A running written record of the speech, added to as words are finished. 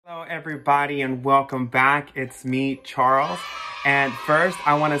Hello everybody and welcome back. It's me, Charles. And first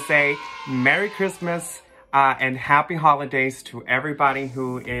I want to say Merry Christmas and Happy Holidays to everybody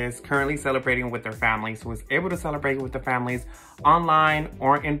who is currently celebrating with their families, who is able to celebrate with their families online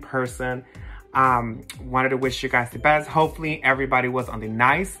or in person. Wanted to wish you guys the best. Hopefully everybody was on the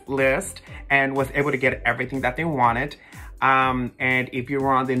nice list and was able to get everything that they wanted. And if you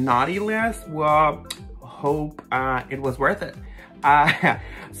were on the naughty list, well, hope it was worth it.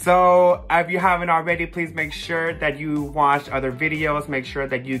 So if you haven't already, please make sure that you watch other videos. Make sure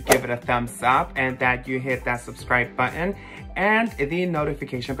that you give it a thumbs up and that you hit that subscribe button and the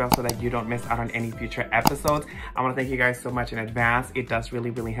notification bell so that you don't miss out on any future episodes. I want to thank you guys so much in advance. It does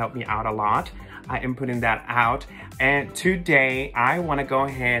really help me out a lot in putting that out. And today I want to go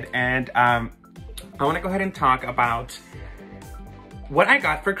ahead and talk about what I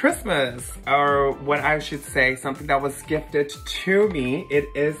got for Christmas, or what I should say, something that was gifted to me. It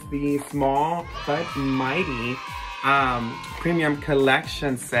is the Small But Mighty Premium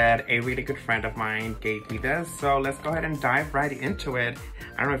Collection set. A really good friend of mine gave me this, so let's go ahead and dive right into it.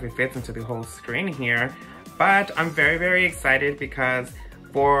 I don't know if it fits into the whole screen here, but I'm very excited because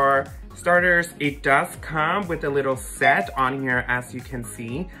for starters, it does come with a little set on here, as you can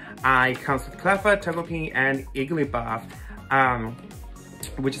see. It comes with Cleffa, Togepi, and Igglybuff.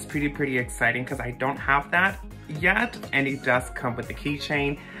 Which is pretty exciting because I don't have that yet, and it does come with the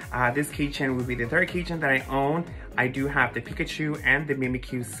keychain. This keychain will be the third keychain that I own. I do have the Pikachu and the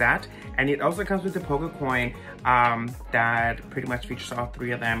Mimikyu set, and it also comes with the Pokecoin that pretty much features all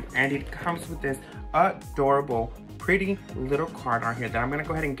three of them, and it comes with this adorable, pretty little card on here that I'm gonna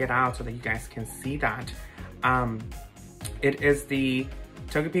go ahead and get out so that you guys can see that. It is the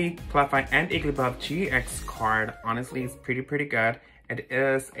Togepi, Cleffa, and Igglybuff GX card. Honestly, it's pretty good. It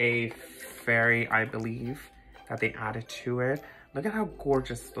is a fairy, I believe, that they added to it. Look at how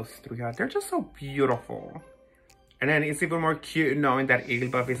gorgeous those three are. They're just so beautiful. And then it's even more cute knowing that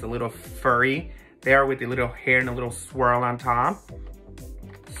Igglybuff is a little furry there with the little hair and a little swirl on top.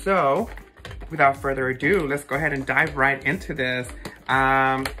 So, without further ado, let's go ahead and dive right into this.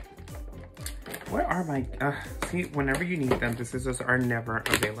 Where are my... see, whenever you need them, the scissors are never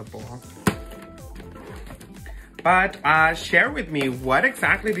available. But share with me, what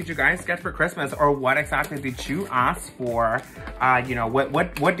exactly did you guys get for Christmas, or what exactly did you ask for? You know,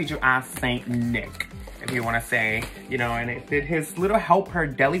 what did you ask Saint Nick, if you want to say, you know, and did his little helper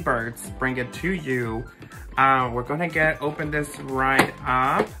Delibirds bring it to you? We're gonna open this right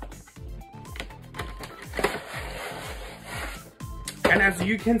up. And as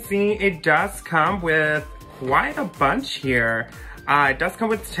you can see, it does come with quite a bunch here. It does come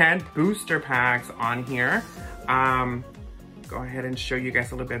with 10 booster packs on here. Go ahead and show you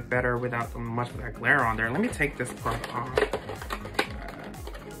guys a little bit better without much of that glare on there. Let me take this part off. It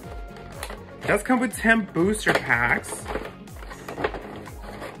does come with 10 booster packs.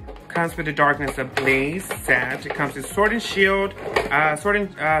 Comes with the Darkness Ablaze set. It comes with Sword and Shield, Sun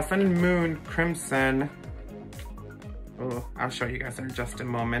and Moon, Crimson. Oh, I'll show you guys in just a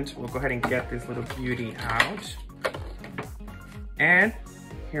moment. We'll go ahead and get this little beauty out. And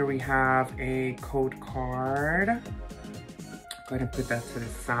here we have a code card. Go ahead and put that to the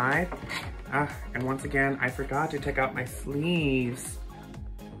side. And once again, I forgot to take out my sleeves.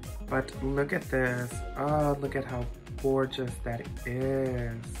 But look at this. Oh, look at how gorgeous that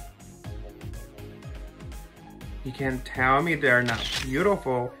is. You can't tell me they're not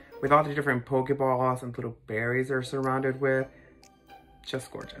beautiful with all the different Pokeballs and little berries they're surrounded with.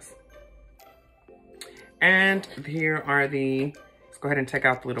 Just gorgeous. And here are the... Go ahead and take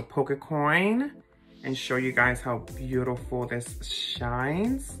out the little Pokecoin and show you guys how beautiful this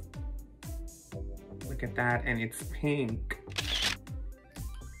shines. Look at that, and it's pink.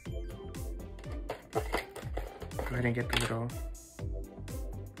 Go ahead and get the little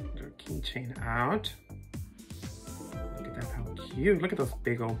keychain out. Look at that, how cute. Look at those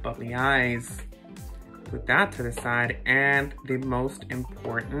big old bubbly eyes. Put that to the side, and the most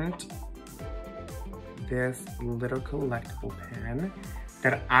important, this little collectible pen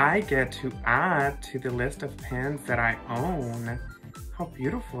that I get to add to the list of pens that I own. How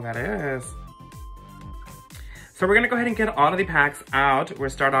beautiful that is. So we're gonna go ahead and get all of the packs out. We'll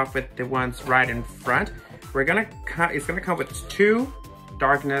start off with the ones right in front. It's gonna come with 2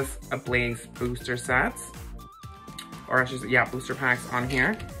 Darkness Ablaze booster sets. Or I should say, yeah, booster packs on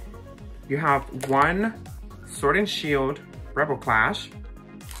here. You have 1 Sword and Shield Rebel Clash.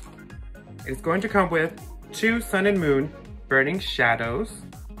 It's going to come with 2 Sun and Moon Burning Shadows,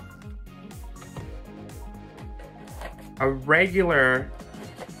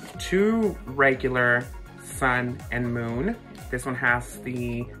 two regular Sun and Moon, This one has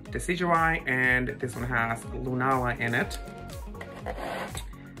the Decidueye and this one has Lunala in it.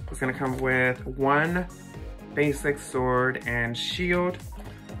 It's gonna come with one basic sword and shield,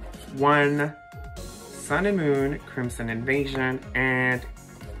 one Sun and Moon Crimson Invasion, and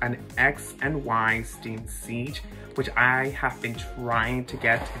an X and Y Steam Siege, which I have been trying to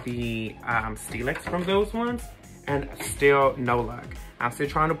get the Steelix from those ones, and still no luck. I'm still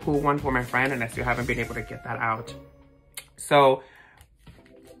trying to pull one for my friend, and I still haven't been able to get that out. So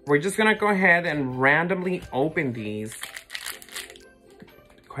we're just gonna go ahead and randomly open these.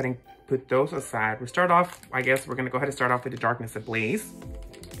 Go ahead and put those aside. We start off, I guess we're gonna go ahead and start off with the Darkness Ablaze.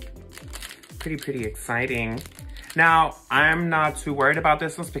 Pretty exciting. Now, I'm not too worried about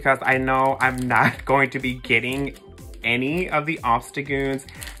this one because I know I'm not going to be getting any of the Obstagoons,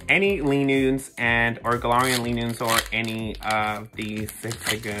 any Linoons, or Galarian Linoons, or any of the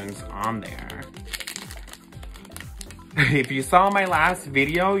Zigzagoons on there. If you saw my last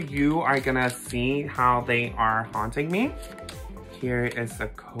video, you are gonna see how they are haunting me. Here is a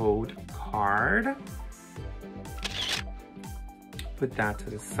code card. Put that to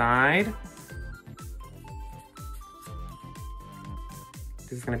the side.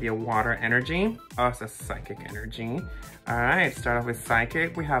 This is gonna be a water energy. Oh, it's a psychic energy. All right, start off with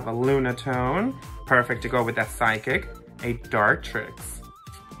psychic. We have a Lunatone. Perfect to go with that psychic. A Dartrix.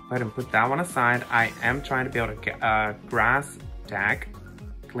 Go ahead and put that one aside. I am trying to build a grass deck.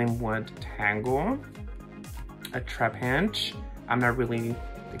 Glimwood Tangle. A Trapinch. I'm not really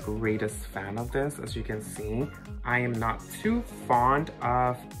the greatest fan of this, as you can see. I am not too fond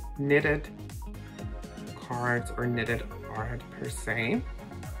of knitted cards or knitted art per se.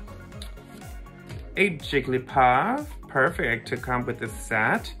 A Jigglypuff, perfect to come with this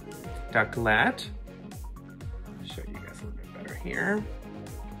set. Ducklet, show you guys a little bit better here.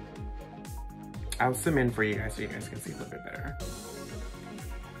 I'll zoom in for you guys so you guys can see a little bit better.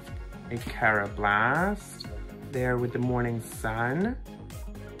 A Carablast, there with the Morning Sun.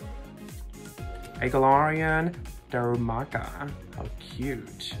 A Galarian Darumaka, how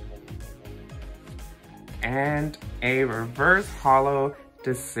cute. And a reverse hollow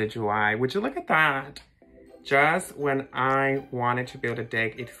Decidueye. Would you look at that? Just when I wanted to build a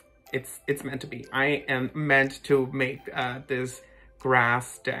deck, it's meant to be. I am meant to make this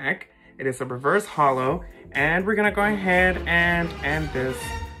grass deck. It is a reverse hollow, and we're gonna go ahead and end this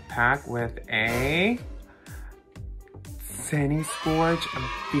pack with a Scorch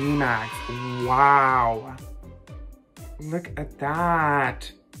VMAX. Wow, look at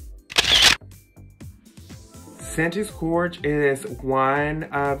that. Scorch is one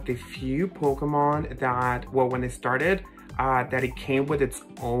of the few Pokemon that, well, when it started, that it came with its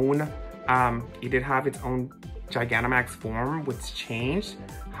own, it did have its own Gigantamax form, which changed.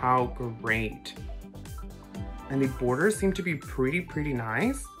 How great. And the borders seem to be pretty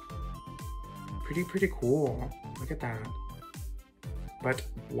nice. Pretty cool. Look at that. But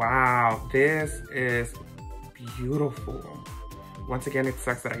wow, this is beautiful. Once again, it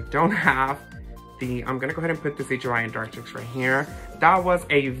sucks that I don't have I'm gonna go ahead and put the Decidueye and Dartrix right here. That was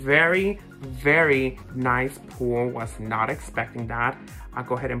a very nice pull. Was not expecting that. I'll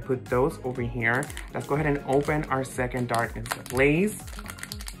go ahead and put those over here. Let's go ahead and open our second Darkness Ablaze.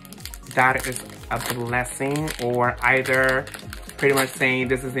 That is a blessing, or either pretty much saying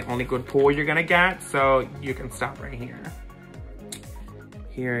this is the only good pull you're gonna get, so you can stop right here.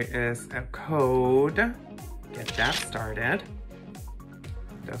 Here is a code. Get that started.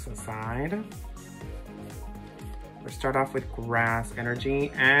 This aside. We'll start off with grass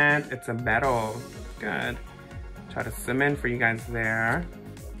energy, and it's a metal. Good. Try to zoom in for you guys there.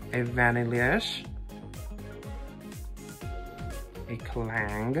 A Vanillish. A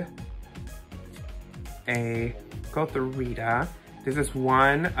Clang. A Gothorita. This is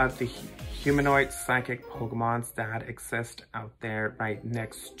one of the humanoid psychic Pokemons that exist out there right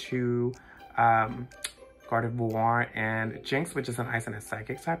next to Gardevoir and Jinx, which is an ice and a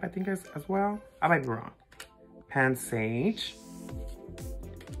psychic type, I think, as well. I might be wrong. Pansage,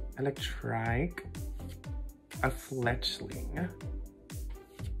 Electrike, a Fletchling,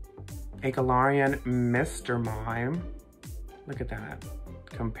 a Galarian Mr. Mime. Look at that.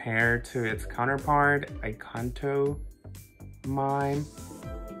 Compared to its counterpart, a Kanto Mime.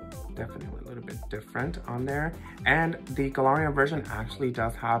 Definitely a little bit different on there. And the Galarian version actually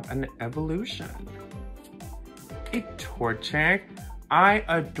does have an evolution. A Torchic. I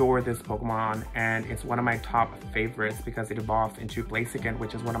adore this Pokemon, and it's one of my top favorites because it evolved into Blaziken,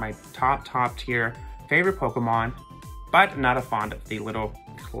 which is one of my top tier favorite Pokemon, but not a fond of the little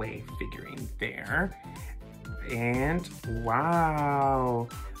clay figurine there. And wow,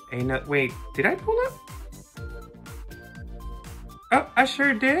 wait, did I pull it? Oh, I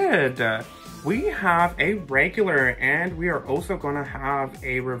sure did. We have a regular, and we are also gonna have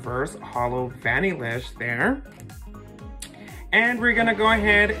a reverse hollow Vanillish there. And we're gonna go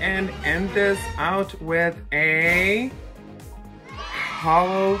ahead and end this out with a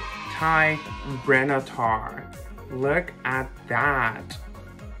hollow Tyranitar. Look at that.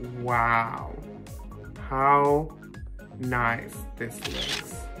 Wow. How nice this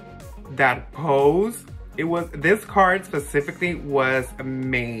looks. That pose, this card specifically was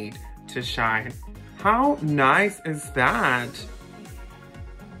made to shine. How nice is that?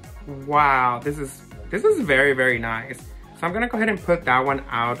 Wow, this is very, very nice. So I'm gonna go ahead and put that one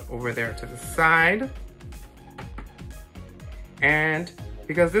out over there to the side. And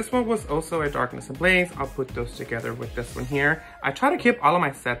because this one was also a Darkness Ablaze, I'll put those together with this one here. I try to keep all of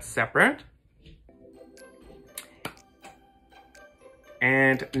my sets separate.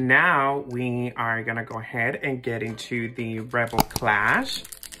 And now we are gonna go ahead and get into the Rebel Clash.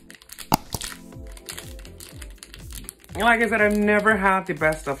 And like I said, I've never had the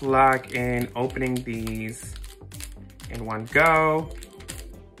best of luck in opening these in one go.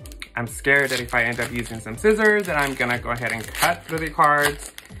 I'm scared that if I end up using some scissors, that I'm gonna go ahead and cut through the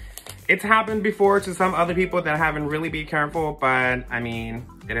cards. It's happened before to some other people that haven't really been careful, but I mean,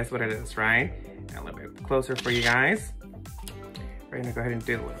 it is what it is, right? And a little bit closer for you guys. We're gonna go ahead and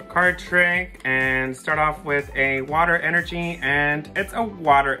do a little card trick and start off with a water energy, and it's a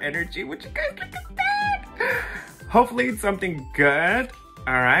water energy, which you guys look at that. Hopefully it's something good.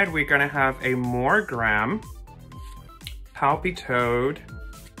 All right, we're gonna have a Morgram, Palpitoad,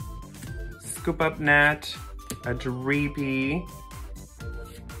 Scoop Up Net, a Dreepy,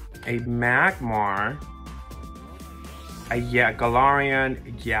 a Magmar, a Galarian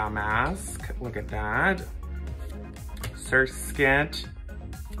Yamask, look at that, Surskit,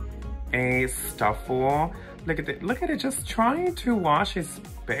 a Stuffle, look at it just trying to wash his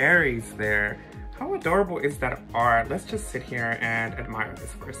berries there. How adorable is that art? Let's just sit here and admire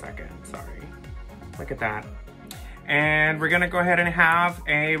this for a second, sorry. Look at that. And we're gonna go ahead and have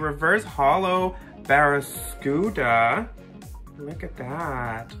a reverse hollow Barraskewda. Look at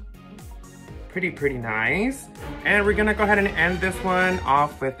that. Pretty nice. And we're gonna go ahead and end this one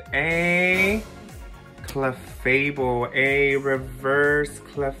off with a Clefable, a reverse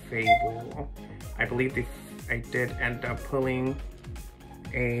Clefable. I believe I did end up pulling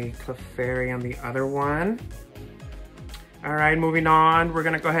a Clefairy on the other one. All right, moving on. We're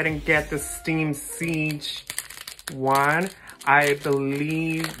gonna go ahead and get the Steam Siege one. I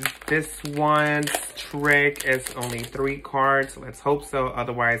believe this one's trick is only 3 cards. Let's hope so.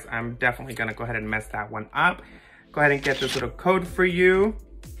 Otherwise, I'm definitely gonna go ahead and mess that one up. Go ahead and get this little code for you.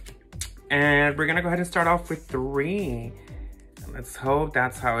 And we're gonna go ahead and start off with 3. And let's hope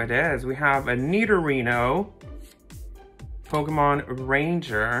that's how it is. We have a Nidorino, Pokemon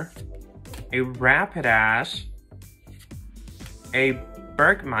Ranger, a Rapidash, a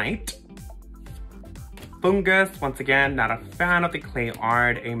Bergmite, Fungus, once again, not a fan of the clay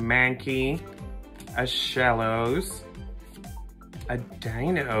art, a Mankey, a Shellos, a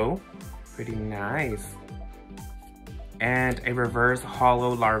Dino, pretty nice, and a reverse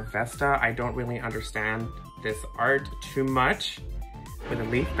hollow Larvesta. I don't really understand this art too much with a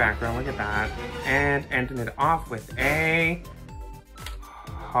leaf background, look at that. And ending it off with a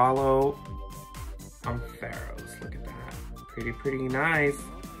hollow Ampharos, look at that, pretty nice.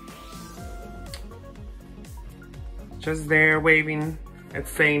 Just there waving and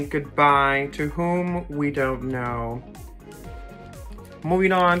saying goodbye to whom we don't know.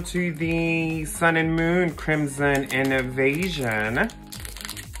 Moving on to the Sun and Moon Crimson Invasion.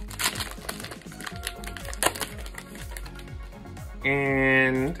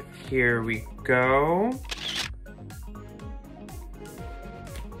 And here we go.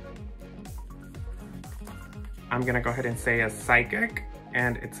 I'm gonna go ahead and say a Psychic,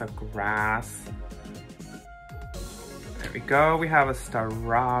 and it's a Grass. There we go. We have a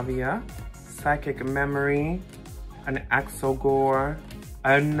Staravia, Psychic Memory, an Exogore,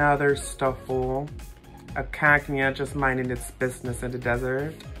 another Stuffle, a Cacnea just minding its business in the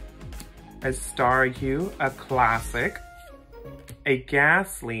desert, a Staryu, a Classic, a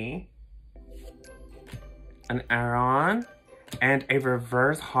Ghastly, an Aron, and a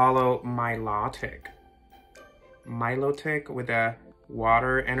reverse hollow Milotic. Milotic with a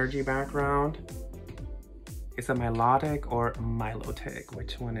water energy background. Is it Milotic or Milotic?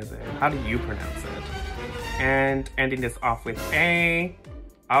 Which one is it? How do you pronounce it? And ending this off with a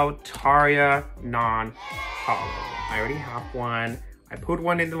Altaria non-hollow. I already have one. I put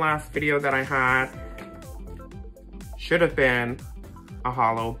one in the last video that I had. Should have been a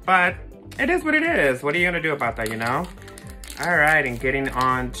hollow, but it is what it is. What are you gonna do about that, you know? All right, and getting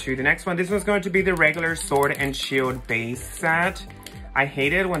on to the next one. This one's going to be the regular Sword and Shield base set. I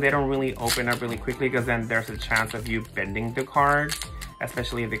hate it when they don't really open up really quickly because then there's a chance of you bending the cards,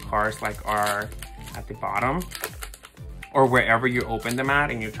 especially if the cards like are at the bottom or wherever you open them at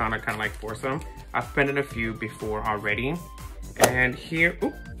and you're trying to kind of like force them. I've bended a few before already. And here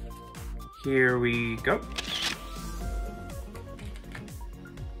we go.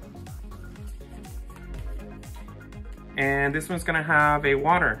 And this one's gonna have a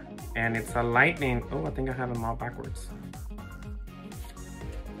water and it's a lightning. Oh, I think I have them all backwards.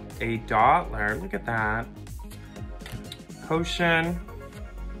 A Dottler, look at that. Potion,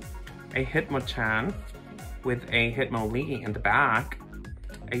 a Hitmonchan with a Hitmonlee in the back,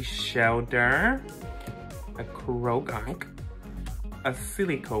 a Shelder, a Krogunk, a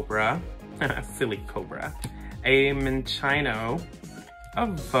Silicobra, a Minchino, a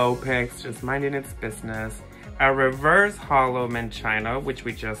Vulpix, just minding its business, a reverse hollow Minchino, which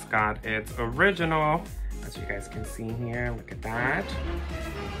we just got its original, as you guys can see here, look at that.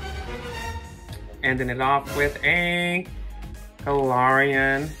 Ending it off with a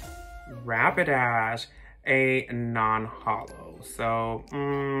Galarian Rapidash, a non-hollow. So,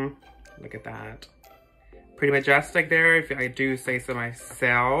 look at that. Pretty majestic there, if I do say so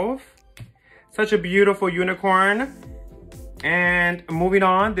myself. Such a beautiful unicorn. And moving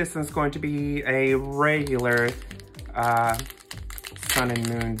on, this one's going to be a regular Sun and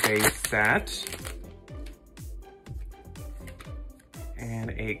Moon base set.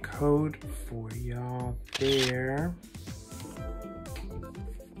 And a code for y'all there.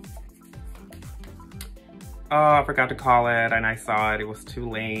 Oh, I forgot to call it and I saw it, it was too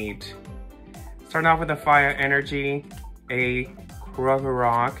late. Starting off with a Fire Energy, a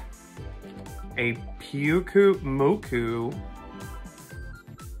Krokorok, a Pyukumuku,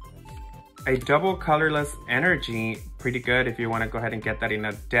 a double colorless energy, pretty good if you want to go ahead and get that in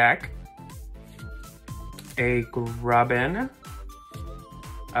a deck, a Grubbin,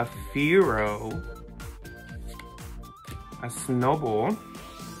 a Fearow, a Snowball,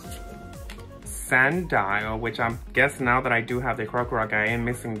 Sandile, which I guess now that I do have the Krokorok, I am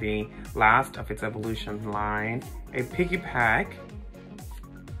missing the last of its evolution line, a Piggypack,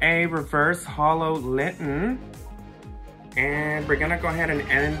 a reverse hollow Litten, and we're gonna go ahead and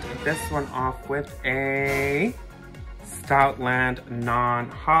end this one off with a Stoutland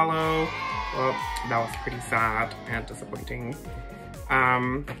non-hollow. Well, that was pretty sad and disappointing.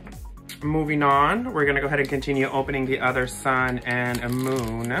 Moving on, we're gonna go ahead and continue opening the other Sun and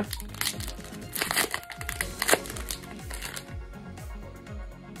Moon.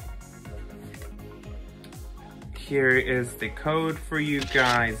 Here is the code for you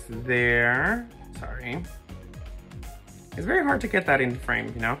guys there. Sorry. It's very hard to get that in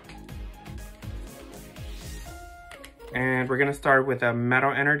frame, you know? And we're gonna start with a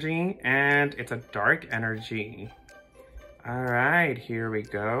Metal Energy, and it's a Dark Energy. All right, here we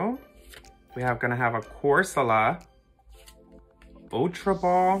go. We are gonna have a Corsola, Ultra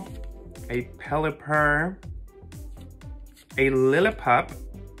Ball, a Pelipper, a Lillipup,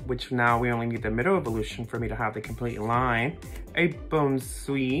 which now we only need the middle evolution for me to have the complete line, a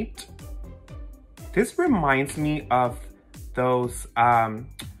Bounsweet. This reminds me of those,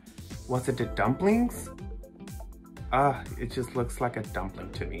 was it the dumplings? It just looks like a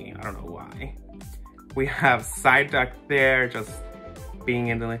dumpling to me. I don't know why. We have Psyduck there, just being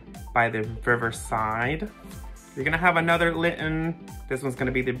in by the riverside. You're gonna have another Litten. This one's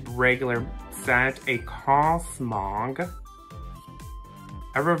gonna be the regular set, a Cosmog,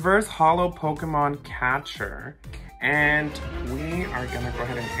 a reverse hollow Pokemon Catcher, and we are gonna go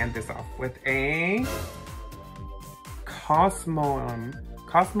ahead and end this off with a Cosmom,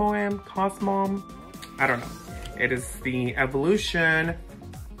 I don't know. It is the evolution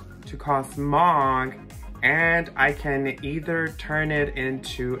to Cosmog, and I can either turn it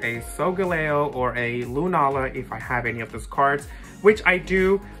into a Solgaleo or a Lunala if I have any of those cards, which I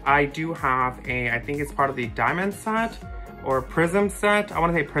do. I do have I think it's part of the Diamond set or Prism set. I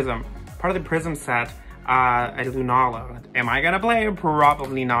want to say Prism. Part of the Prism set, a Lunala. Am I gonna play?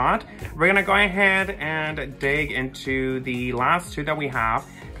 Probably not. We're gonna go ahead and dig into the last two that we have.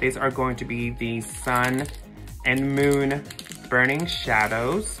 These are going to be the Sun and Moon Burning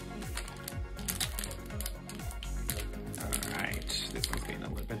Shadows. All right, this one's getting a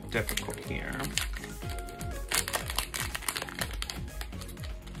little bit difficult here.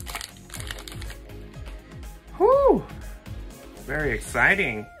 Whew, very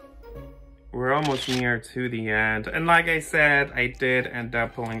exciting. We're almost near to the end. And like I said, I did end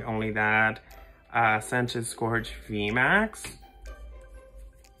up pulling only that Sanchez Scourge VMAX.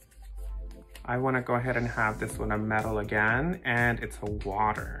 I want to go ahead and have this one a metal again, and it's a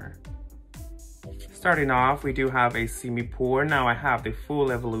water. Starting off, we do have a semi-poor. Now I have the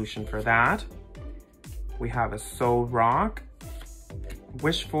full evolution for that. We have a soul rock,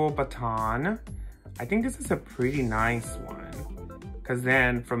 wishful baton. I think this is a pretty nice one, because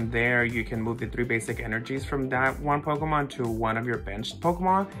then from there you can move the 3 basic energies from that one Pokemon to one of your benched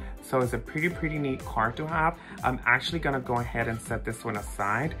Pokemon. So it's a pretty neat card to have. I'm actually gonna go ahead and set this one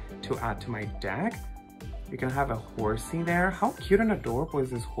aside to add to my deck. You're gonna have a Horsey there. How cute and adorable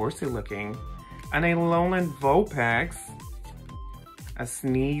is this Horsey looking? And a Lowland Vulpix, a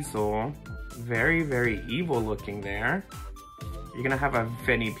Sneasel, very evil looking there. You're gonna have a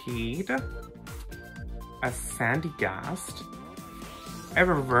Venipede, a Sandygast, a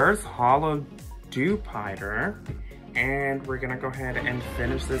reverse hollow Dewpider, and we're gonna go ahead and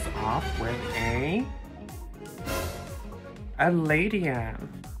finish this off with a Ladian.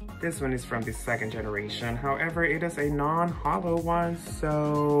 This one is from the 2nd generation. However, it is a non-hollow one,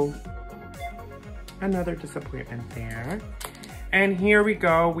 so another disappointment there. And here we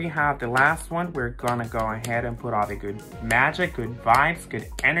go, we have the last one. We're gonna go ahead and put all the good magic, good vibes, good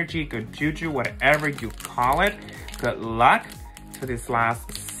energy, good juju, whatever you call it. Good luck to this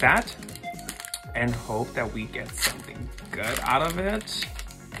last set, and hope that we get something good out of it.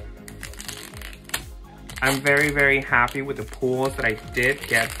 I'm very happy with the pulls that I did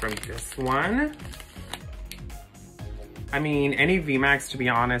get from this one. I mean, any VMAX, to be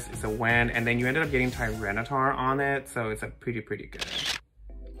honest, is a win, and then you ended up getting Tyranitar on it, so it's a pretty good.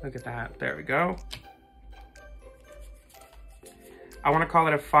 Look at that, there we go. I want to call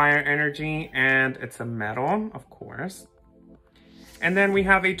it a fire energy, and it's a metal, of course. And then we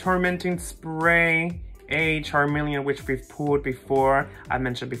have a Tormenting Spray, a Charmeleon, which we've pulled before. I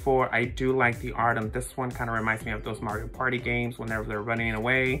mentioned before, I do like the art on this one. Kind of reminds me of those Mario Party games whenever they're running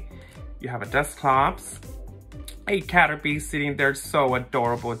away. You have a Dusclops, a Caterpie sitting there so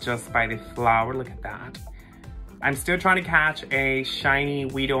adorable just by the flower. Look at that. I'm still trying to catch a shiny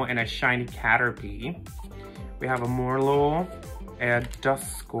Weedle and a shiny Caterpie. We have a Morlo, a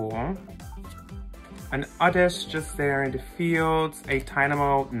Duskull, an Oddish just there in the fields, a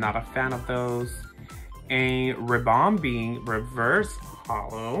Dynamo, not a fan of those, a Ribombee reverse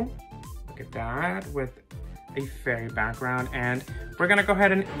hollow. Look at that, with a fairy background. And we're gonna go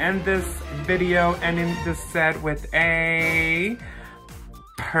ahead and end this video, ending this set with a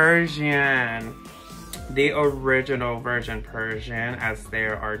Persian, the original Virgin Persian, as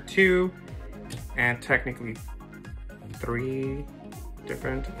there are 2 and technically 3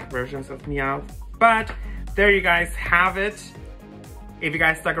 different versions of Meowth. But there you guys have it. If you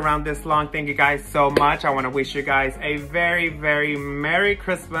guys stuck around this long, thank you guys so much. I want to wish you guys a very Merry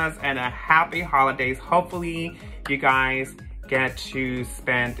Christmas and a happy holidays. Hopefully you guys get to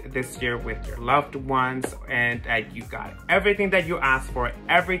spend this year with your loved ones, and that you got everything that you asked for,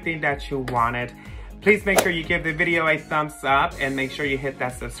 everything that you wanted. Please make sure you give the video a thumbs up, and make sure you hit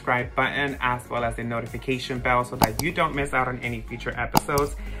that subscribe button as well as the notification bell so that you don't miss out on any future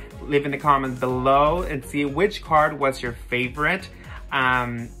episodes. Leave in the comments below and see which card was your favorite.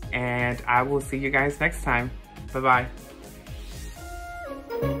 And I will see you guys next time. Bye-bye.